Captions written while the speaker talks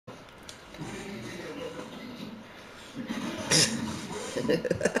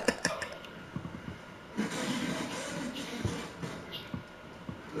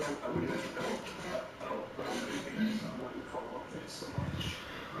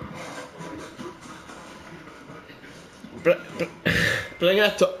Bring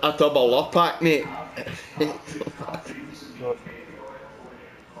a double up pack, mate.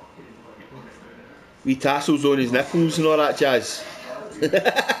 Wee tassels on his nipples and all that jazz.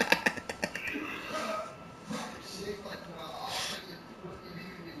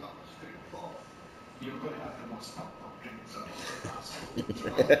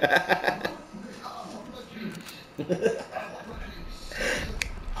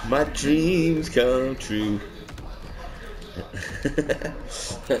 My dreams come true.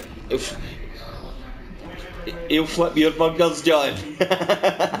 He'll flip your burgers, John.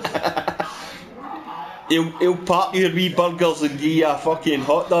 he'll pop your wee burgers and give you a fucking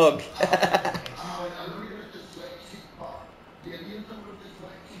hot dog.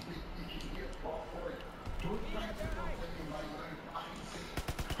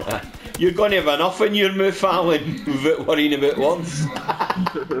 You're going to have enough in your mouth, Alan, without worrying about words.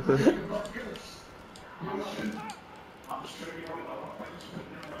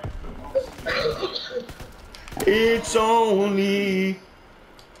 It's only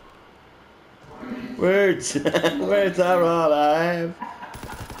words. Words are all I have.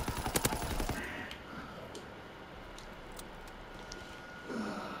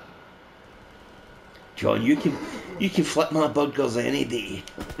 John, you can flip my burgers any day.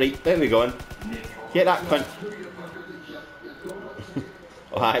 Right, there we go. Get that cunt.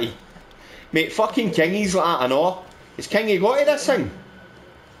 Oh, aye. Mate, fucking Kingy's like that, I know. Is Kingy got to this thing?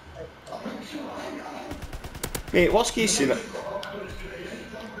 Mate, worst case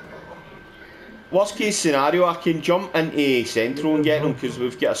scenario, I can jump into Central and get them because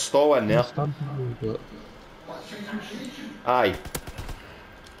we've got a stall in there. Aye.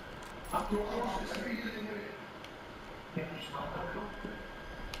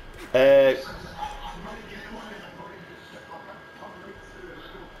 They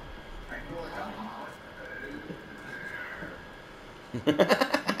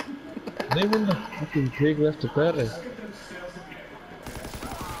won the fucking pig left to Perry.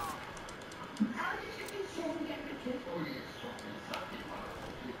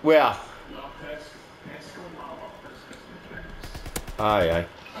 Where? Aye, aye.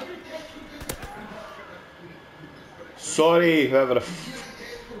 Sorry, whoever the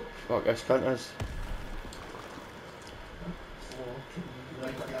fuck this cunt is.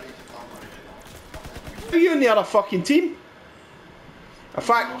 Are you in the other fucking team? In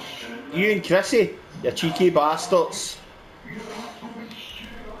fact, you and Chrissy, you cheeky bastards.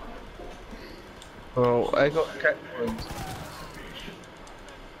 Oh, I got kicked once.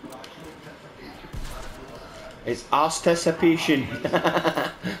 It's anticipation.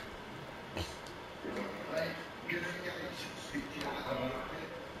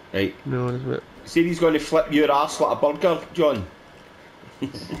 Right. No, it's not. See, he's going to flip your ass like a burger, John.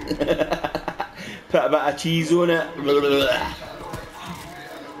 Put a bit of cheese on it.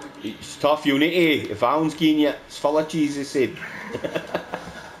 It's tough, you need to. If Alan's getting you, it's full of cheese, he said.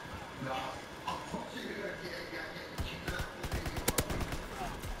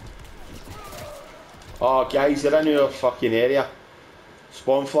 Oh, guys, they're in your fucking area.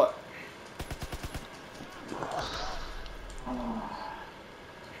 Spawn flip.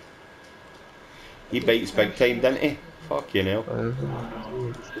 He bites big time, didn't he? Fucking hell.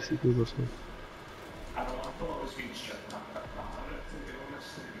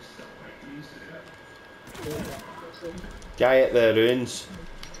 Guy at the ruins.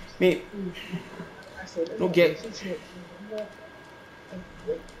 Mate, don't get...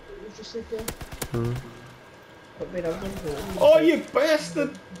 Oh, you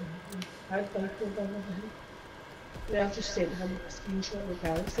bastard! Yeah, I've just sent him a screenshot of the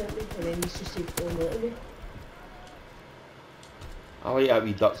guy sent me, and then he's just said, "Oh, no, to me." I like that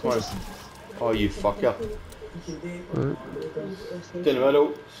wee duck man. Oh, you fucker. Down the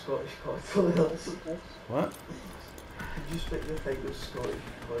middle. Scottish codfillers. What? Did you speak the thing with Scottish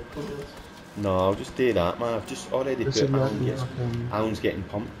codfillers? No, I'll just do that, man. I've just already put Alan's getting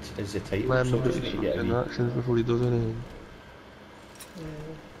pumped as the title, so I just need to get a wee... actions before he does anything.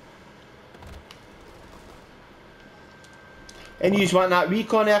 And you want that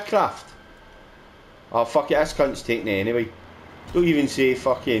recon aircraft? Oh, fuck it, this cunt's taking it anyway. Don't even say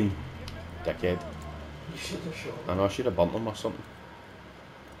fucking dickhead. You should have shot him. I know, I should have bumped him or something.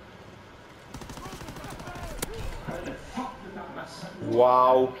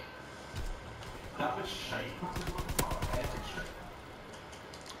 Wow.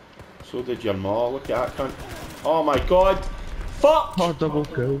 So did your ma, look at that cunt. Oh my god! Fuck! Oh, double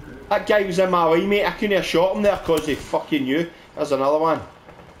kill. That guy was in my way, mate. I couldn't have shot him there because he fucking knew. There's another one.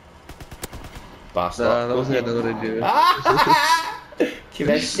 Bastard. Nah, that wasn't another idea.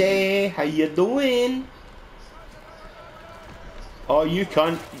 Chrissy, how you doing? Oh, you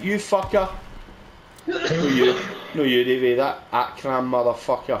cunt. You fucker. No you. No you, Davie. That Akram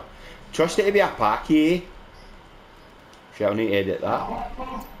motherfucker. Trust it to be a packy, eh? Shit, I need to edit that.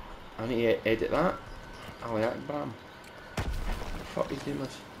 I need to edit that. Ali Akram. Fuck his name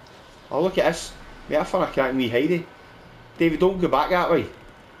is. Oh, look at this. Mate, I found a cat in wee Heidi. Davie, don't go back that way.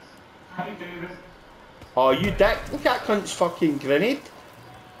 Hi, David. Oh, you dick. Look at that cunt's fucking grenade.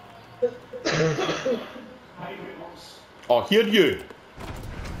 Hi, Wiggles. Oh, here you.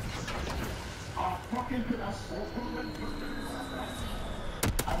 Oh, fucking put us.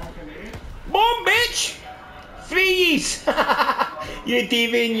 I like an egg. Boom, bitch! Freeze! You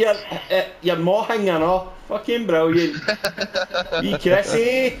Davie and your mohing and all. Fucking brilliant. You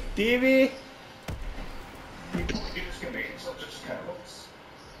Chrissy, Davie.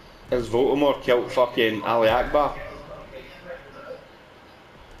 Is Voldemort killed fucking Ali Akbar?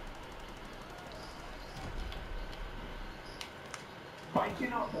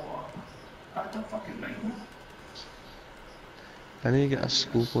 I need to get a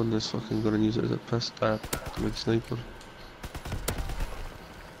scope on this fucking gun and use it as a pistol, to make sniper.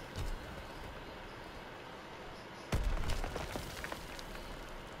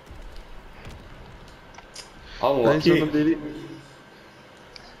 Unlucky. Nice one, Davie.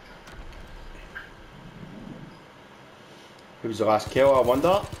 Who was the last kill, I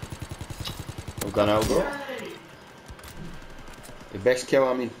wonder? Well done, Aldo. The best kill,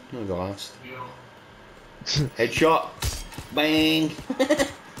 I mean, not the last. Headshot. Bang.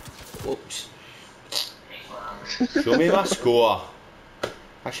 Oops. Show me my score.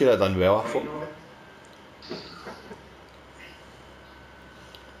 I should have done well, I thought.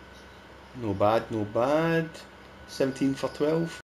 No bad, no bad. 17 for 12.